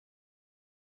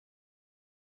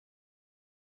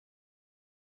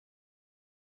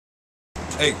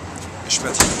Hey, it's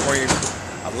MENTALSUPREME.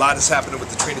 A lot is happening with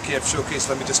the Training Camp Showcase.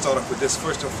 Let me just start off with this.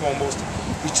 First and foremost,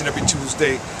 each and every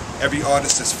Tuesday, every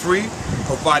artist is free,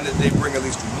 provided they bring at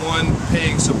least one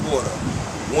paying supporter.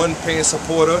 One paying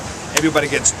supporter. Everybody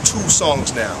gets 2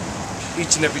 songs now.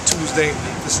 Each and every Tuesday.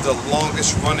 This is the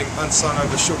longest running unsigned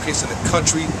artist showcase in the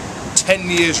country. 10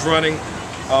 years running.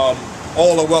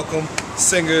 All are welcome.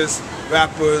 Singers,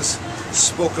 rappers,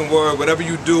 spoken word, whatever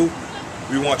you do,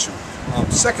 we want you.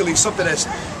 Secondly, something that's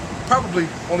probably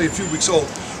only a few weeks old,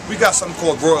 we got something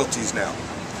called royalties now.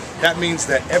 That means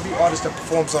that every artist that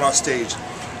performs on our stage,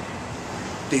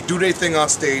 they do their thing on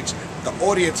stage. The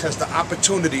audience has the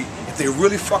opportunity, if they're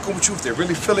really fucking with you, if they're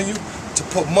really feeling you, to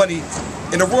put money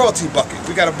in a royalty bucket.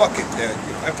 We got a bucket there.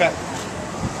 In fact,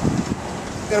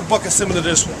 we got a bucket similar to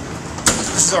this one.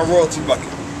 This is our royalty bucket.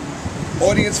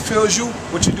 Audience feels you,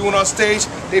 what you're doing on stage,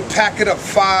 they pack it up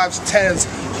 5s, 10s,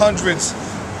 100s,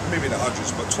 maybe not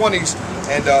 100s, but 20s,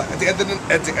 and at the end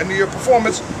of your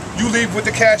performance, you leave with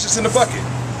the cash that's in the bucket.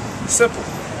 Simple.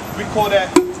 We call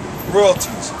that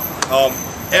royalties.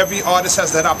 Every artist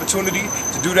has that opportunity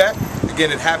to do that.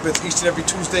 Again, it happens each and every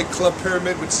Tuesday. Club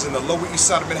Pyramid, which is in the Lower East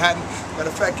Side of Manhattan. Matter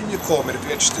of fact, give me a call, man, if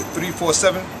you're interested.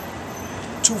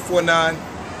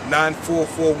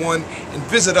 347-249-9441, and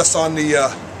visit us on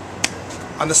the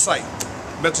site,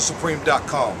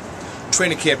 mentalsupreme.com.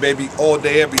 Training camp, baby, all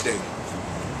day, every day.